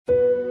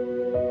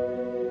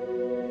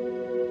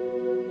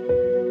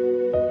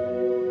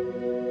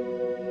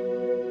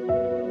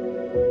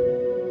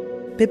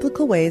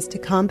Biblical Ways to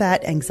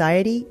Combat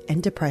Anxiety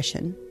and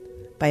Depression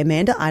by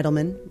Amanda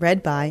Idleman,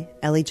 read by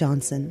Ellie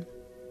Johnson.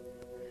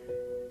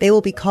 They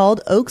will be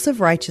called oaks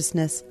of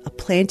righteousness, a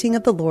planting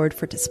of the Lord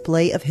for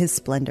display of his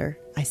splendor.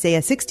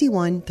 Isaiah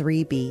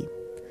 61:3b.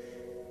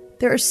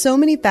 There are so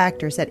many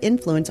factors that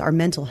influence our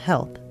mental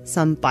health.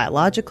 Some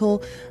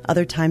biological,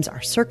 other times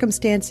our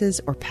circumstances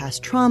or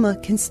past trauma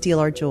can steal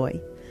our joy.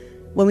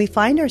 When we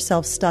find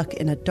ourselves stuck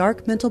in a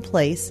dark mental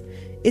place,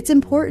 it's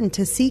important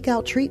to seek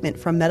out treatment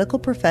from medical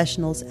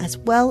professionals as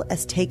well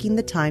as taking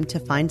the time to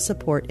find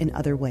support in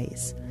other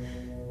ways.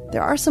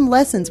 There are some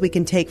lessons we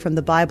can take from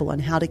the Bible on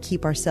how to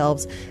keep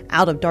ourselves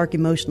out of dark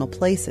emotional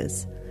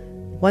places.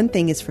 One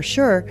thing is for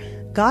sure,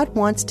 God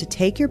wants to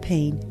take your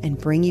pain and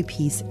bring you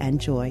peace and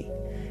joy.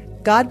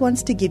 God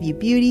wants to give you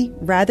beauty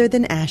rather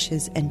than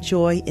ashes and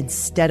joy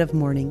instead of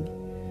mourning.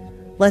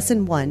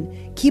 Lesson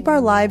 1. Keep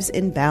our lives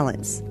in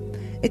balance.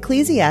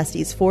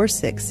 Ecclesiastes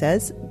 4:6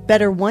 says,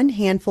 "Better one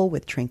handful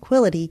with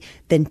tranquility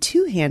than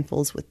 2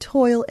 handfuls with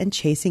toil and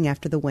chasing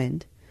after the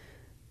wind."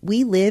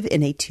 We live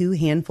in a 2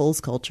 handfuls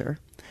culture.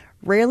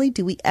 Rarely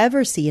do we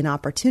ever see an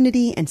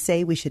opportunity and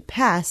say we should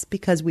pass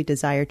because we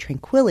desire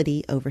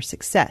tranquility over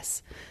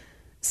success.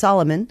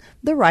 Solomon,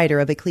 the writer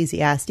of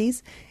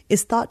Ecclesiastes,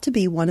 is thought to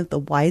be one of the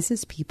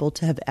wisest people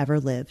to have ever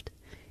lived.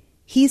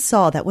 He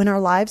saw that when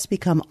our lives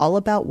become all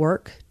about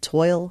work,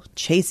 toil,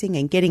 chasing,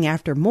 and getting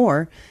after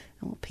more,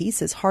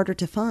 peace is harder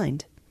to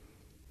find.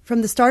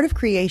 From the start of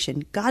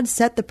creation, God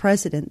set the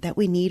precedent that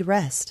we need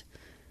rest.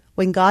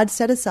 When God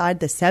set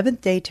aside the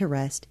 7th day to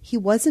rest, he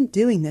wasn't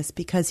doing this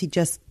because he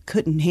just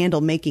couldn't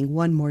handle making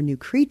one more new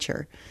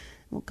creature.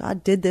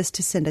 God did this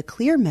to send a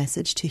clear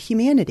message to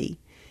humanity.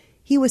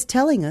 He was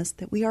telling us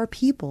that we are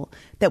people,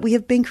 that we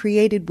have been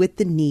created with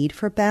the need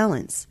for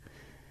balance.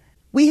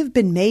 We have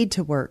been made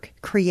to work,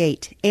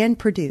 create, and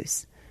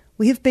produce.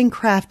 We have been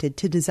crafted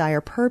to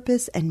desire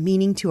purpose and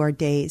meaning to our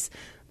days,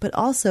 but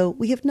also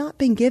we have not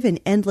been given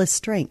endless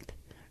strength.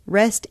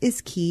 Rest is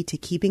key to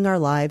keeping our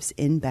lives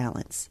in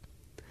balance.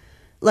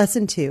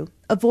 Lesson 2.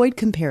 Avoid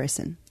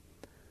comparison.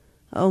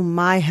 Oh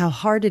my, how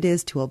hard it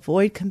is to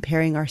avoid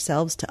comparing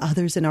ourselves to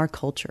others in our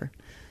culture.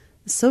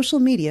 Social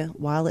media,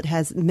 while it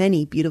has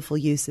many beautiful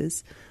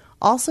uses,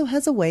 also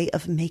has a way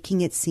of making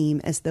it seem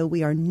as though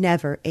we are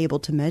never able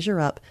to measure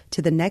up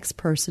to the next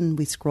person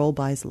we scroll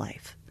by's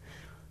life.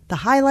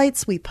 The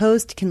highlights we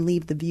post can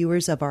leave the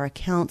viewers of our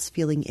accounts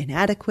feeling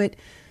inadequate,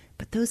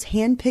 but those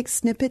hand-picked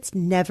snippets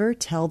never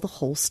tell the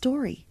whole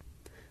story.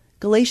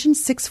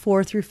 Galatians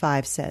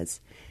 6:4-5 says,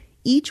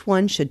 "Each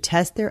one should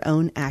test their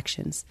own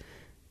actions.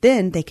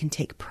 Then they can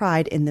take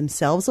pride in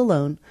themselves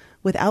alone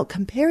without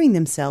comparing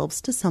themselves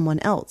to someone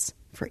else,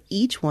 for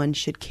each one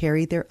should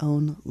carry their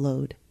own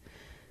load."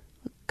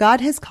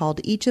 God has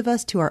called each of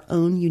us to our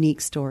own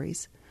unique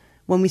stories.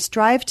 When we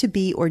strive to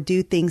be or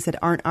do things that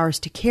aren't ours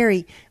to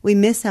carry, we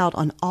miss out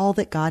on all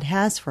that God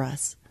has for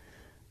us.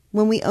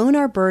 When we own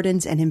our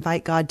burdens and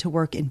invite God to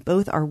work in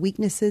both our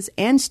weaknesses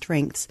and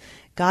strengths,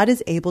 God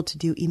is able to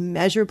do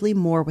immeasurably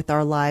more with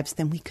our lives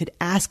than we could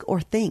ask or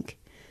think.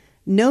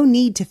 No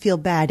need to feel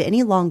bad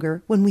any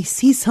longer when we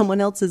see someone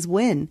else's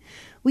win.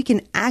 We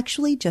can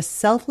actually just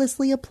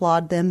selflessly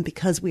applaud them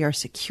because we are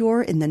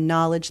secure in the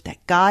knowledge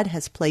that God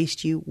has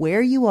placed you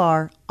where you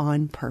are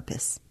on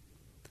purpose.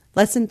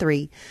 Lesson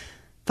 3.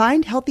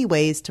 Find healthy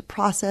ways to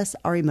process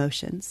our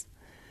emotions.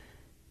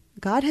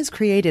 God has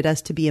created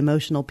us to be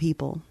emotional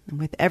people, and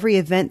with every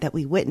event that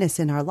we witness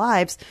in our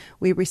lives,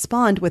 we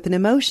respond with an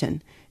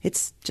emotion.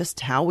 It's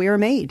just how we are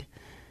made.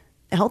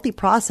 A healthy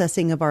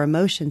processing of our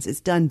emotions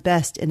is done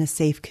best in a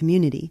safe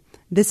community.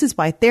 This is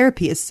why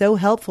therapy is so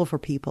helpful for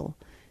people.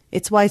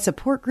 It's why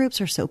support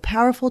groups are so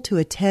powerful to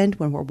attend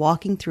when we're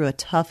walking through a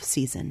tough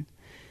season.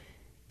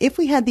 If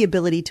we had the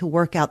ability to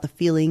work out the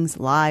feelings,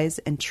 lies,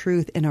 and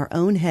truth in our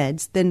own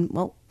heads, then,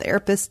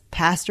 therapists,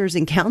 pastors,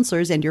 and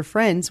counselors and your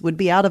friends would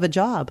be out of a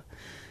job.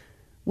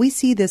 We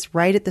see this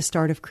right at the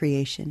start of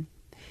creation.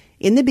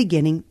 In the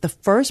beginning, the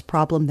first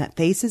problem that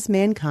faces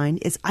mankind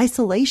is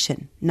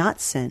isolation,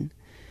 not sin.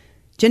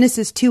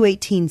 Genesis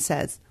 2:18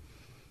 says,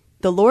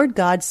 "The Lord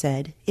God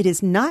said, 'It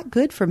is not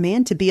good for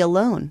man to be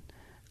alone.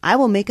 I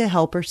will make a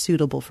helper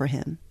suitable for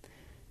him.'"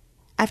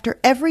 After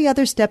every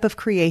other step of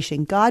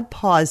creation, God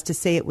paused to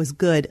say it was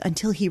good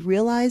until he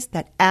realized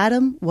that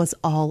Adam was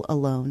all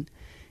alone.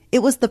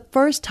 It was the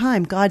first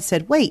time God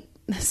said, "Wait,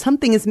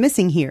 something is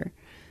missing here."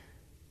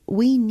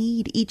 We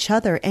need each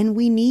other and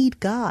we need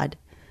God.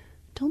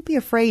 Don't be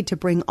afraid to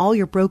bring all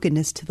your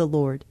brokenness to the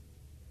Lord.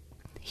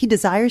 He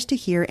desires to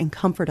hear and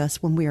comfort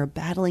us when we are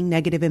battling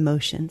negative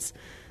emotions.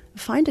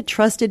 Find a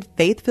trusted,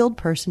 faith-filled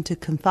person to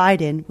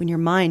confide in when your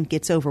mind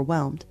gets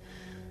overwhelmed.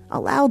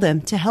 Allow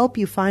them to help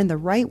you find the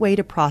right way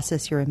to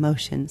process your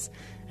emotions,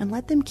 and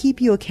let them keep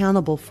you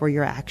accountable for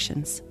your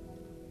actions.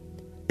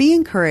 Be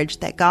encouraged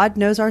that God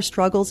knows our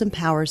struggles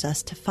empowers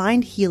us to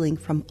find healing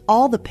from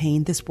all the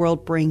pain this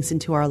world brings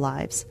into our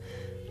lives.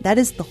 That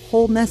is the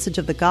whole message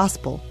of the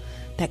gospel,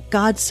 that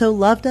God so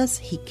loved us,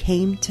 he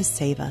came to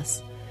save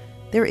us.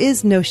 There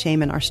is no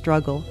shame in our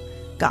struggle.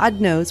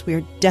 God knows we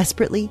are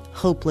desperately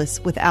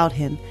hopeless without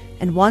Him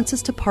and wants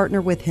us to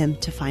partner with Him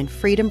to find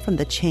freedom from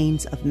the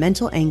chains of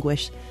mental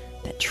anguish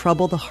that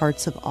trouble the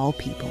hearts of all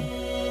people.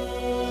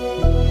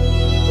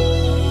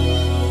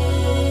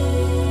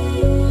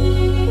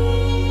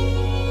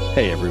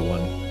 Hey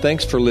everyone,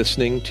 thanks for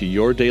listening to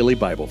Your Daily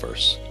Bible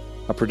Verse,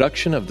 a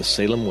production of the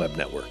Salem Web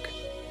Network.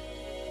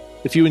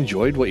 If you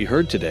enjoyed what you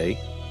heard today,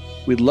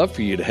 we'd love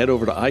for you to head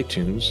over to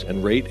iTunes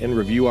and rate and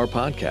review our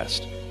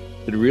podcast.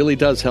 It really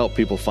does help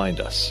people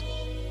find us.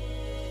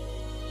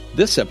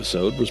 This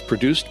episode was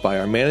produced by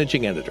our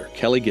managing editor,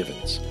 Kelly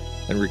Givens,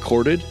 and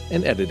recorded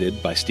and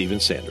edited by Stephen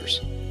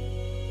Sanders.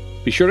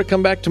 Be sure to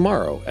come back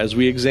tomorrow as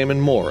we examine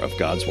more of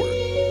God's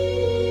Word.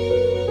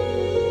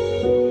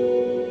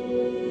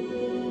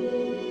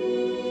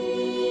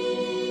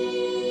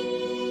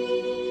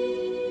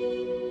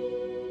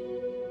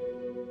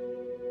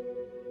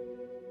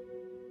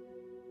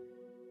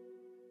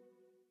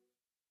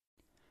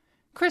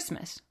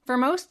 Christmas. For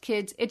most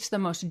kids, it's the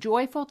most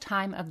joyful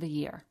time of the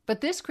year.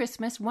 But this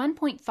Christmas,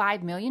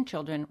 1.5 million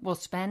children will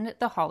spend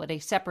the holiday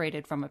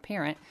separated from a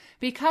parent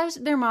because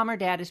their mom or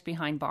dad is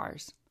behind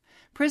bars.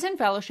 Prison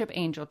Fellowship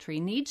Angel Tree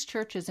needs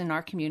churches in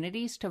our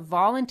communities to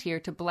volunteer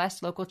to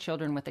bless local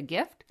children with a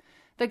gift,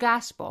 the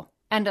gospel,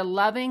 and a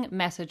loving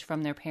message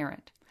from their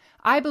parent.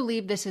 I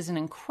believe this is an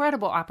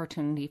incredible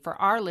opportunity for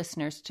our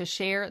listeners to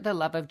share the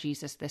love of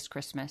Jesus this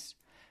Christmas.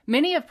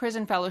 Many of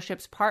Prison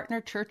Fellowship's partner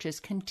churches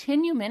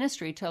continue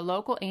ministry to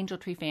local Angel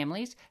Tree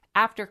families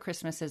after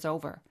Christmas is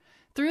over.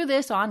 Through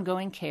this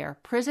ongoing care,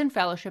 Prison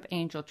Fellowship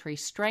Angel Tree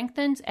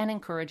strengthens and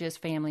encourages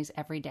families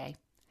every day.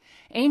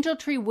 Angel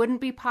Tree wouldn't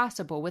be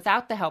possible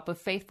without the help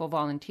of faithful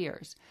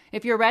volunteers.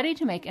 If you're ready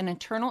to make an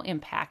eternal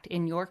impact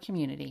in your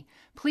community,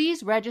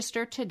 please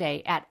register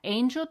today at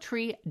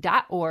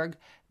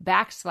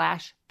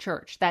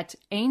angeltree.org/church. That's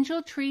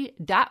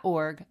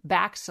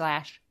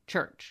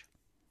angeltree.org/church.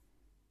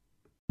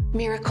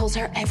 Miracles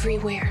are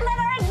everywhere. Let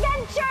our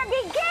adventure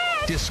begin!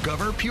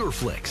 Discover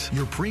PureFlix,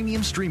 your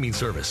premium streaming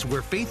service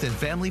where faith and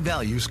family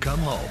values come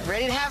home.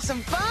 Ready to have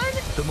some fun?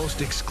 The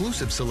most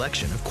exclusive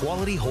selection of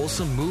quality,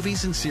 wholesome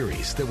movies and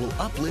series that will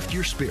uplift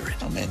your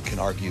spirit. A man can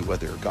argue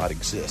whether God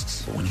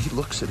exists, but when he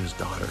looks at his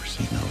daughters,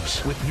 he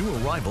knows. With new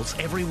arrivals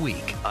every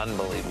week.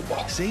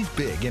 Unbelievable. Save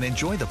big and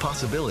enjoy the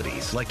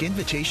possibilities, like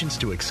invitations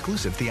to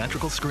exclusive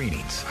theatrical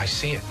screenings. I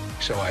see it,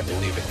 so I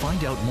believe it.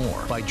 Find out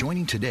more by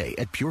joining today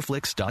at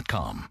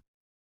pureflix.com.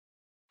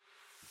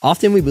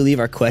 Often we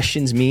believe our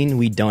questions mean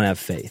we don't have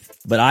faith,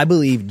 but I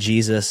believe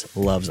Jesus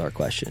loves our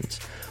questions.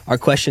 Our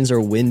questions are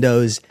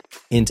windows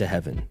into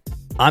heaven.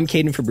 I'm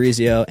Caden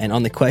Fabrizio, and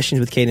on the Questions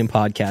with Caden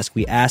podcast,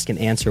 we ask and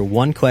answer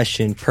one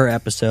question per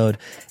episode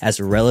as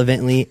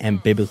relevantly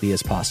and biblically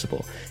as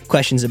possible.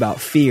 Questions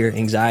about fear,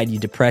 anxiety,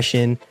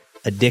 depression,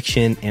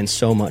 addiction, and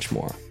so much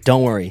more.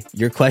 Don't worry,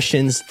 your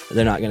questions,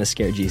 they're not going to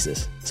scare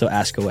Jesus, so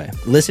ask away.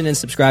 Listen and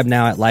subscribe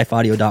now at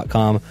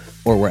lifeaudio.com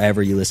or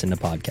wherever you listen to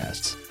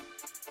podcasts.